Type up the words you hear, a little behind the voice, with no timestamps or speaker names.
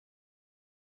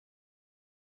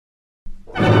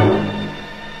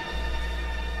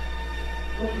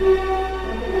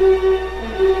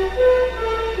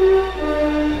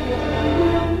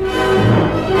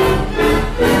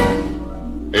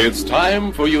It's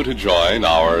time for you to join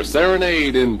our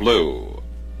Serenade in Blue.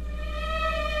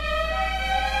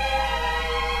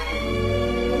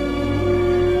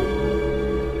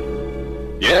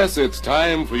 Yes, it's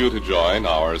time for you to join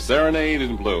our Serenade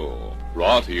in Blue,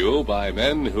 brought to you by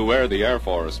men who wear the Air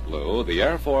Force blue, the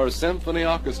Air Force Symphony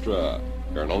Orchestra,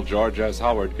 Colonel George S.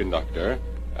 Howard, conductor,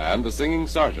 and the singing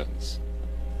sergeants.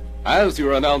 As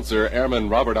your announcer, Airman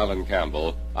Robert Alan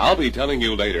Campbell, I'll be telling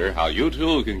you later how you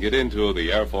too can get into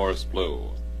the Air Force Blue.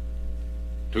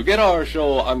 To get our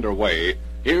show underway,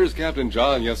 here's Captain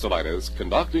John Yesulitis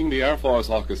conducting the Air Force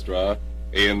Orchestra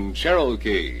in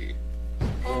Cherokee.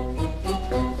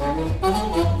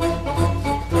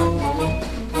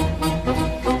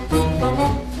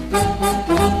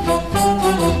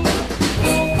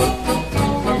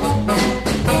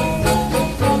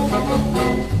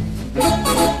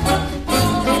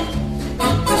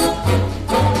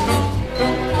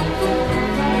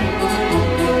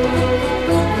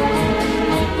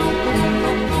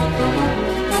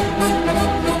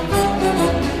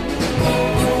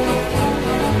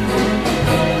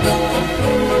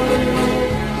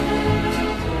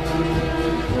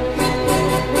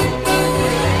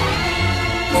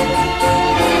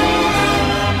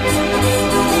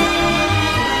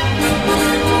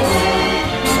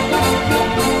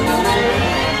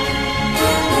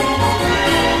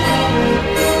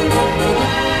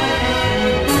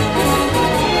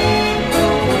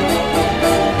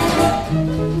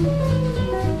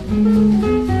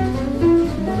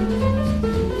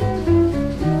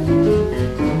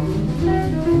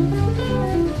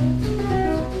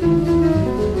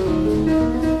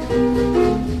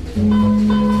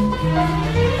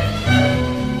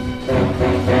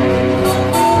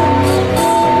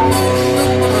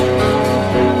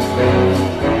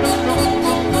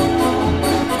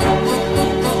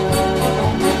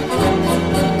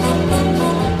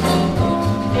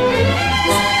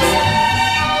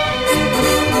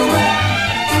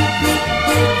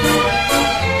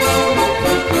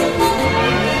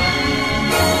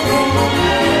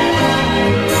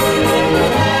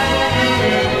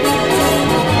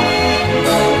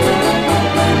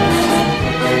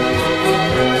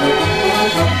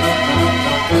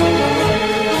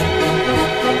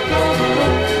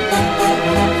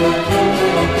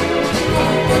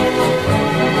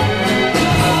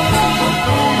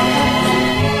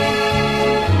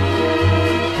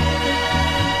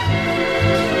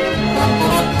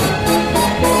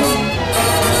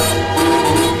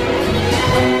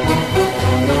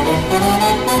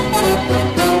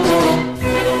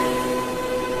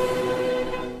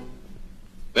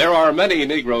 There are many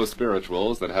Negro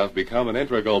spirituals that have become an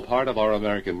integral part of our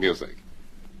American music.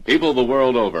 People the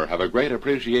world over have a great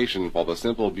appreciation for the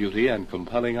simple beauty and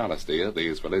compelling honesty of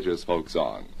these religious folk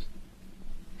songs.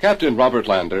 Captain Robert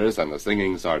Landers and the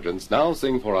singing sergeants now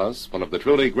sing for us one of the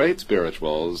truly great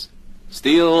spirituals,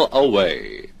 Steal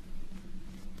Away.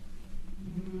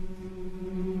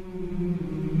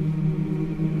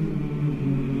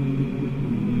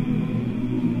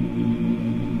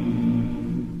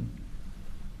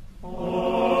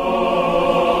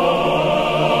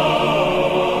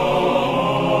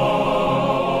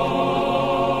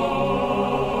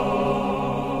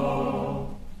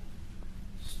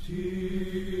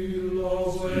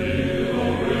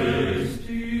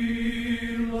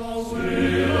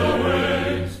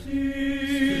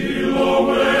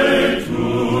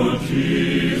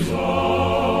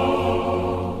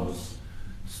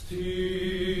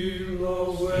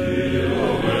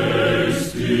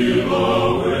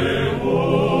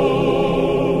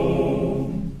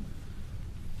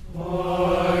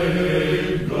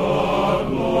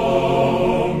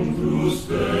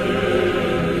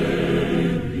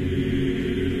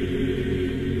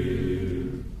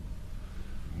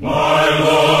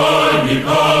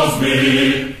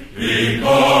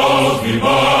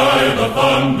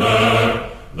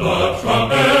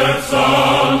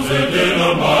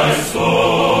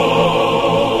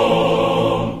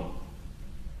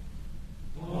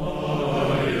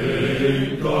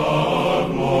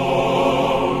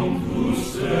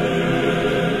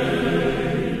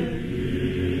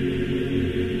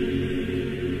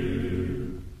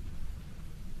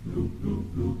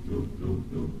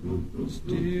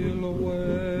 Steal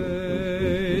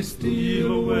away,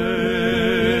 steal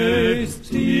away,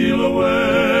 steal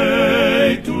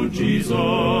away to Jesus.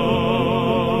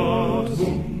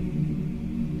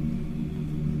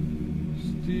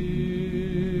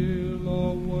 Steal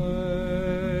away,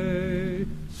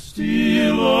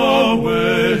 steal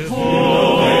away, steal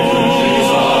away.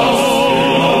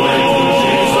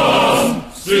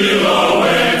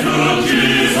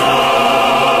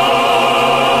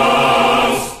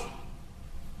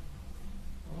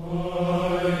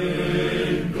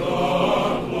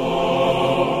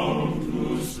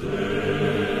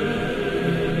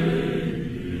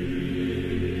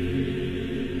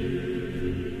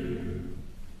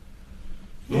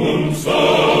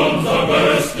 Tombstones are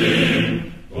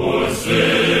bursting, poor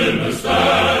sinners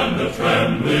stand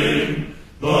a-trembling,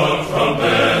 the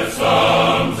trumpet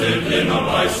sounds it in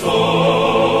my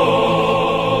soul.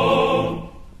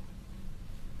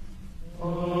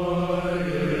 I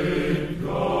ain't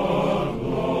got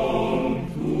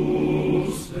long to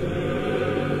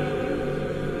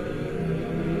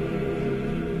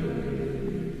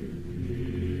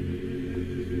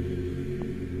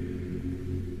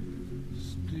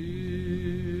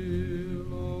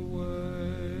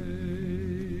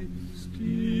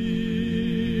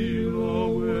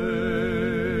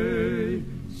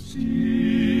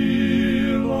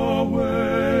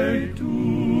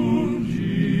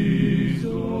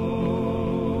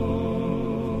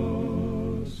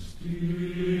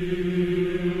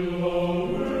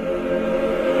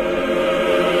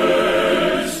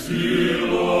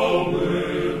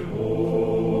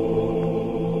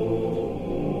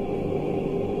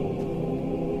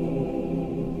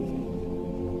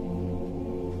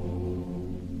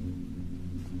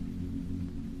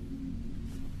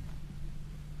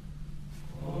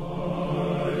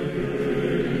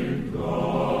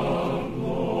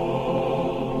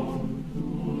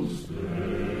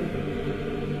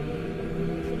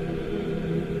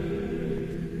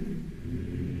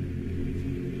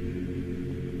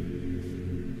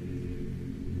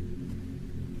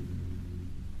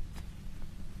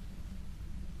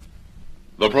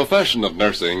The profession of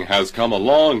nursing has come a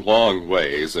long, long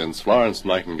way since Florence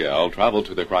Nightingale traveled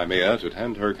to the Crimea to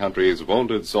tend her country's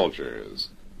wounded soldiers.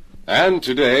 And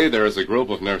today there is a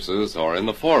group of nurses who are in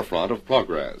the forefront of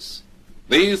progress.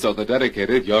 These are the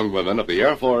dedicated young women of the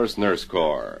Air Force Nurse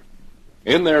Corps.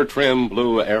 In their trim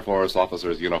blue Air Force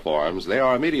officers' uniforms, they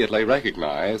are immediately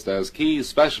recognized as key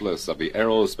specialists of the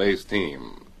aerospace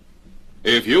team.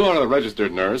 If you are a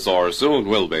registered nurse, or soon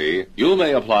will be, you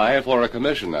may apply for a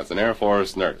commission as an Air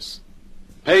Force nurse.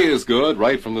 Pay is good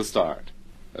right from the start,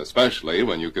 especially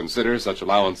when you consider such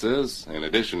allowances, in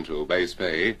addition to base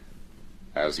pay,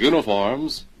 as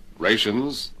uniforms,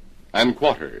 rations, and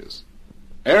quarters.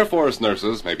 Air Force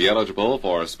nurses may be eligible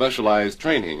for specialized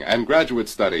training and graduate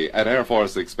study at Air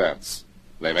Force expense.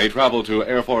 They may travel to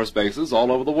Air Force bases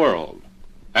all over the world.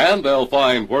 And they'll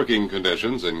find working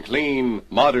conditions in clean,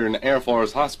 modern Air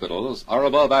Force hospitals are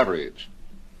above average.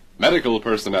 Medical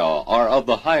personnel are of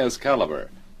the highest caliber,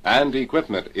 and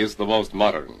equipment is the most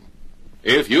modern.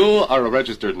 If you are a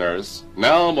registered nurse,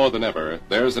 now more than ever,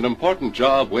 there's an important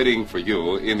job waiting for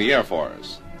you in the Air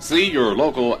Force. See your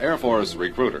local Air Force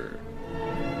recruiter.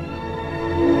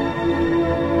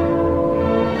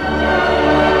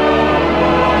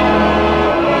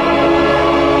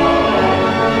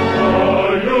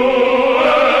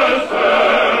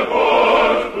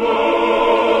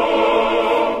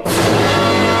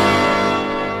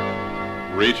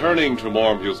 Returning to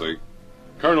more music,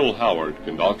 Colonel Howard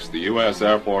conducts the U.S.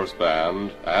 Air Force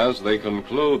Band as they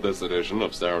conclude this edition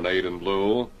of Serenade in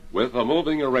Blue with a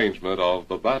moving arrangement of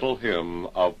the Battle Hymn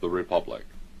of the Republic.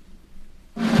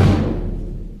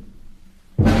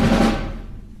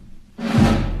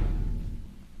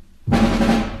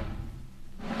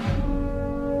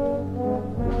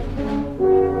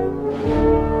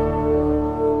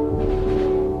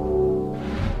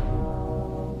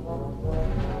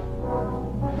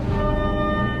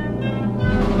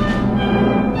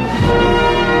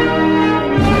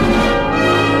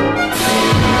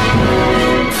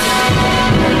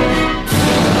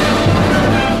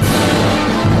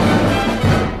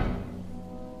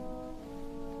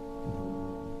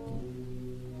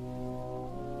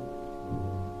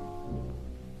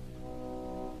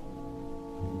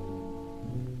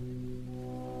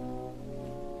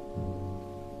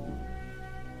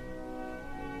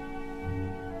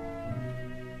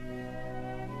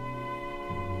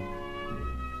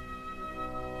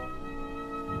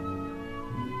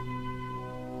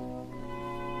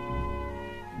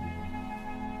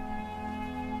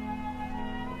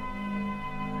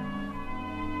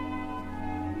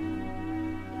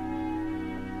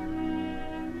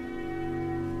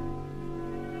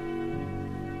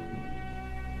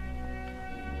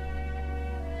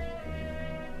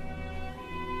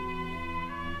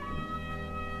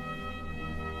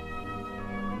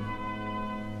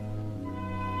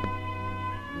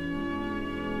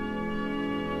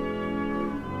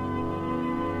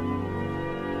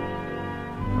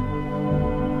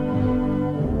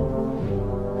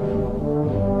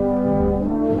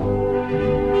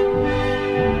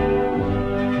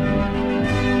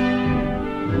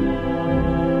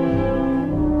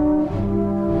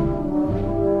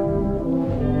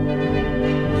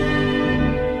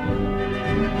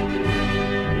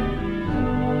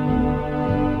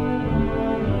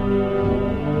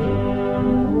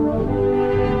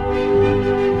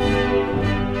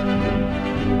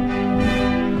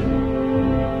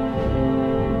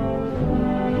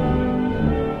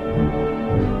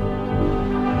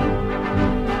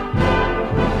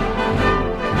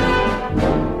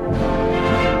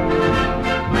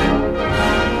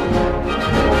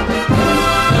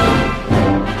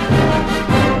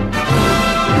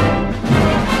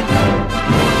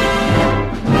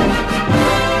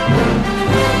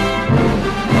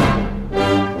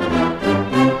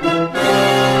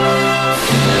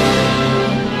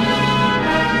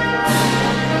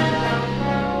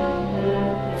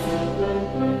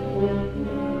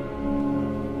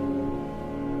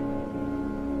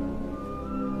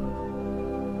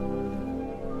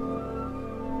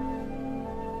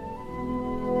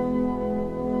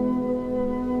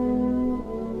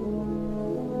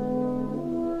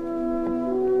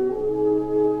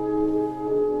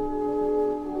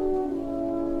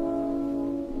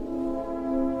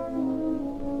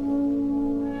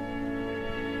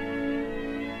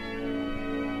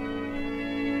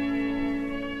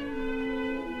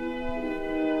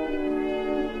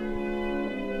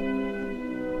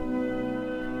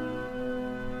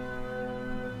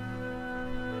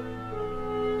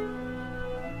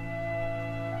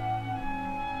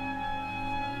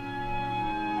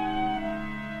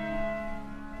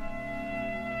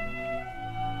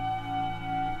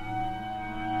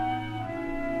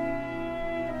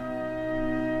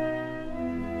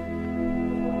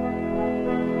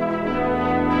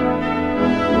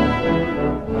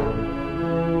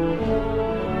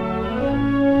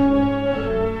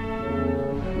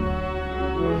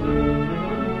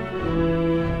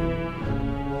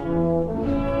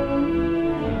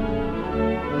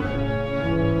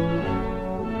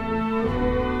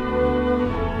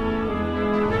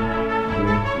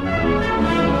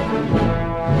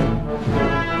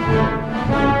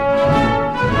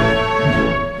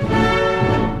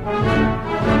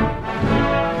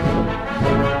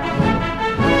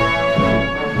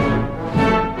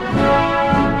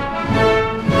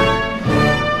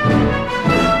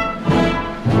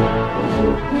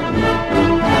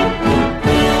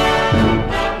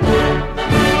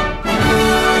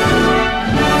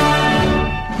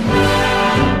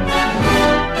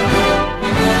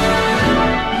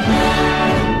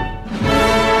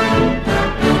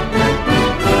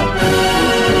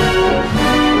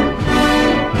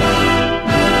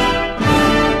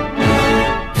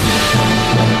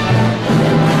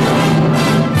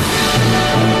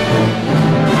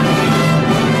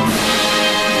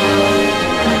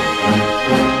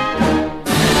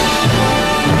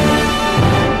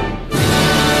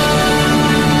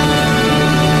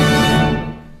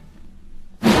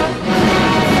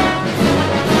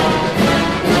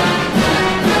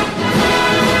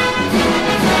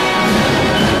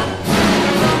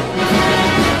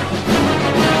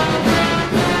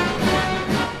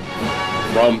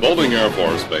 Bolling Air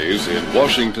Force Base in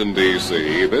Washington,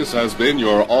 D.C., this has been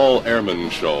your all-airman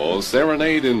show,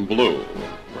 Serenade in Blue,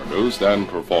 produced and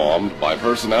performed by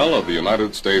personnel of the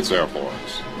United States Air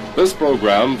Force. This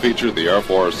program featured the Air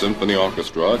Force Symphony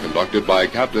Orchestra, conducted by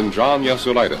Captain John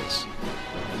Yesulitis,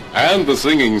 and the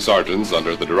singing sergeants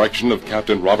under the direction of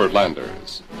Captain Robert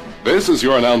Landers. This is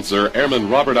your announcer, Airman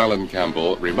Robert Alan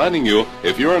Campbell, reminding you,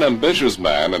 if you're an ambitious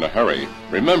man in a hurry,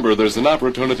 remember there's an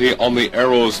opportunity on the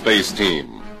aerospace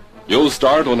team. You'll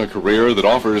start on a career that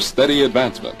offers steady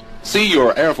advancement. See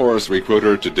your Air Force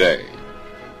recruiter today.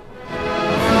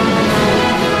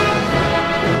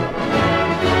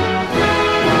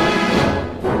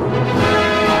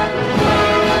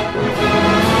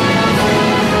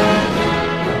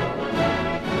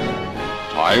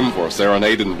 Time for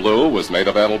Serenade in Blue was made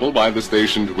available by the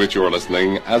station to which you're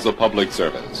listening as a public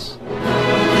service.